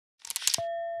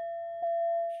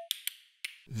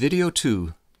Video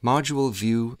 2, Module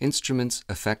View, Instruments,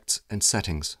 Effects, and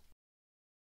Settings.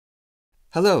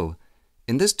 Hello!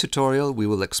 In this tutorial, we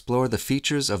will explore the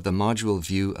features of the module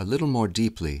view a little more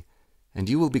deeply, and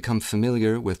you will become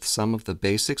familiar with some of the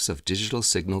basics of digital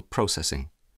signal processing.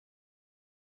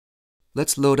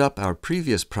 Let's load up our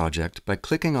previous project by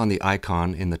clicking on the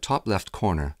icon in the top left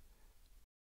corner.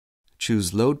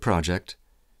 Choose Load Project,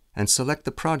 and select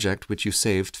the project which you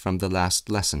saved from the last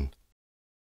lesson.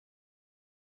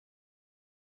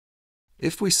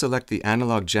 If we select the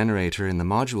analog generator in the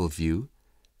module view,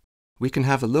 we can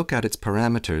have a look at its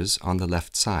parameters on the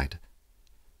left side.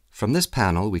 From this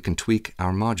panel, we can tweak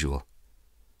our module.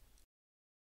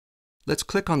 Let's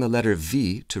click on the letter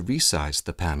V to resize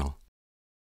the panel.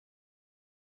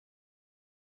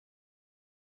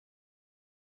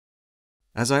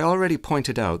 As I already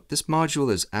pointed out, this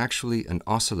module is actually an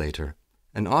oscillator.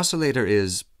 An oscillator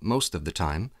is, most of the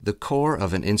time, the core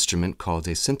of an instrument called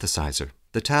a synthesizer.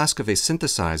 The task of a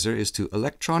synthesizer is to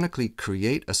electronically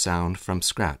create a sound from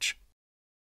scratch.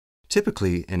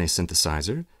 Typically, in a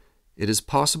synthesizer, it is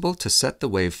possible to set the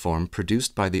waveform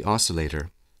produced by the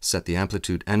oscillator, set the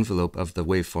amplitude envelope of the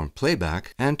waveform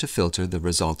playback, and to filter the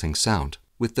resulting sound.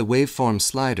 With the waveform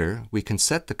slider, we can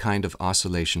set the kind of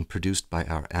oscillation produced by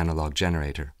our analog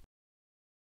generator.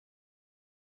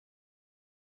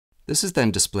 This is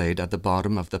then displayed at the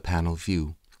bottom of the panel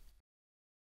view.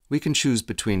 We can choose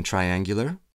between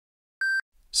triangular,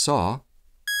 saw,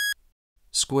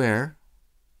 square,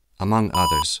 among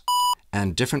others,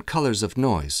 and different colors of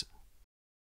noise.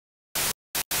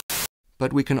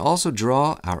 But we can also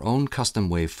draw our own custom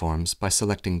waveforms by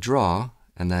selecting Draw,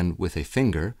 and then with a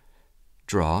finger,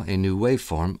 draw a new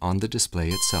waveform on the display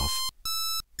itself.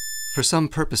 For some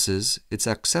purposes, it's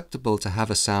acceptable to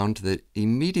have a sound that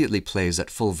immediately plays at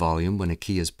full volume when a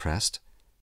key is pressed,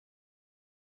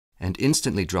 and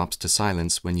instantly drops to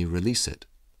silence when you release it.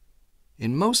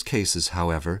 In most cases,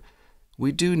 however,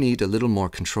 we do need a little more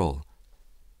control.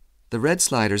 The red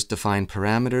sliders define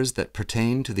parameters that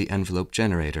pertain to the envelope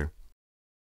generator.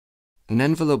 An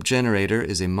envelope generator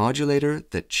is a modulator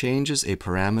that changes a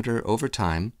parameter over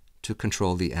time to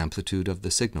control the amplitude of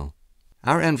the signal.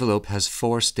 Our envelope has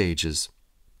 4 stages.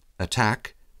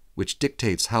 Attack, which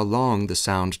dictates how long the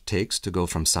sound takes to go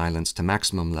from silence to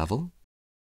maximum level.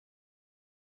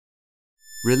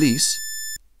 Release,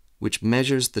 which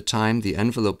measures the time the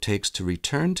envelope takes to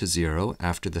return to 0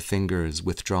 after the finger is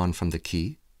withdrawn from the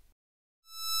key.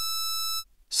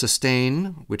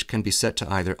 Sustain, which can be set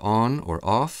to either on or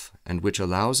off, and which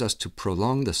allows us to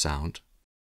prolong the sound.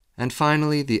 And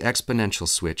finally, the exponential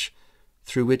switch,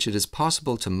 through which it is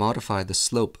possible to modify the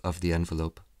slope of the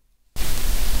envelope.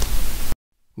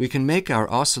 We can make our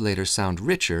oscillator sound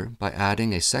richer by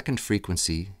adding a second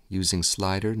frequency using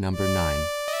slider number 9.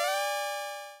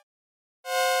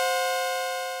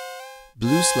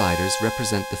 Blue sliders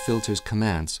represent the filter's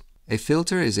commands. A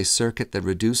filter is a circuit that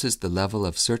reduces the level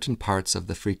of certain parts of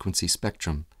the frequency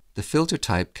spectrum. The filter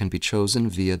type can be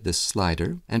chosen via this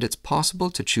slider, and it's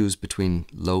possible to choose between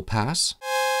low pass,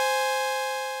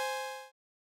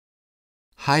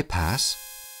 high pass,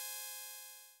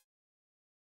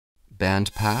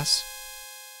 band pass,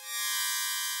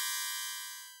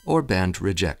 or band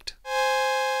reject.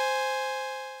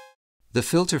 The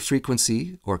filter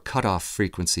frequency, or cutoff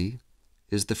frequency,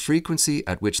 is the frequency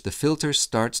at which the filter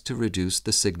starts to reduce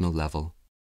the signal level.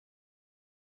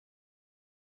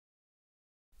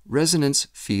 Resonance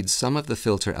feeds some of the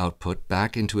filter output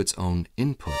back into its own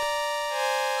input,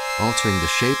 altering the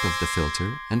shape of the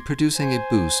filter and producing a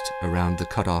boost around the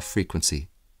cutoff frequency.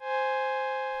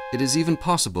 It is even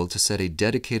possible to set a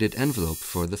dedicated envelope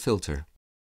for the filter.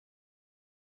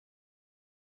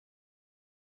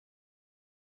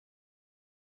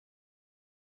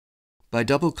 By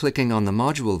double-clicking on the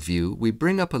module view, we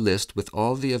bring up a list with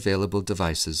all the available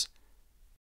devices.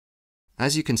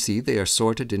 As you can see, they are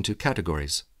sorted into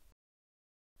categories.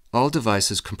 All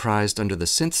devices comprised under the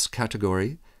Synths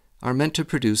category are meant to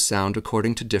produce sound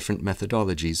according to different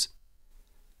methodologies.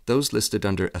 Those listed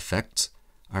under Effects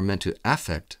are meant to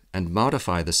affect and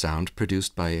modify the sound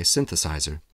produced by a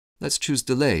synthesizer. Let's choose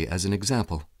Delay as an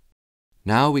example.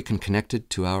 Now we can connect it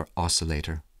to our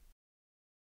oscillator.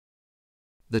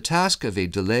 The task of a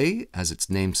delay, as its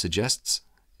name suggests,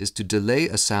 is to delay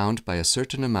a sound by a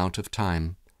certain amount of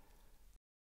time.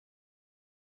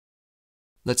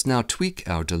 Let's now tweak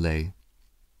our delay.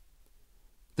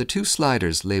 The 2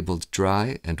 sliders labeled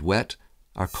Dry and Wet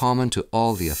are common to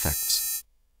all the effects.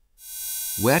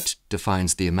 Wet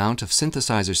defines the amount of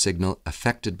synthesizer signal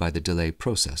affected by the delay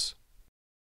process.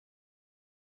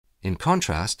 In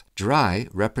contrast, dry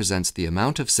represents the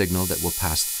amount of signal that will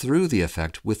pass through the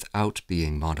effect without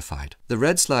being modified. The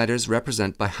red sliders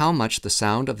represent by how much the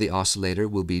sound of the oscillator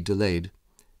will be delayed.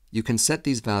 You can set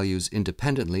these values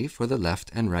independently for the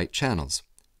left and right channels.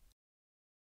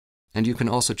 And you can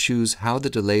also choose how the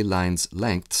delay line's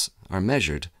lengths are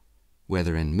measured,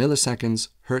 whether in milliseconds,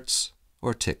 hertz,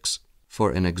 or ticks.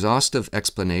 For an exhaustive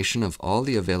explanation of all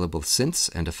the available synths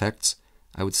and effects,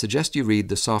 I would suggest you read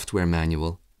the software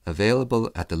manual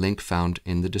available at the link found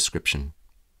in the description.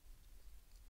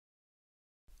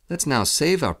 Let's now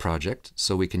save our project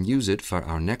so we can use it for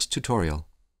our next tutorial.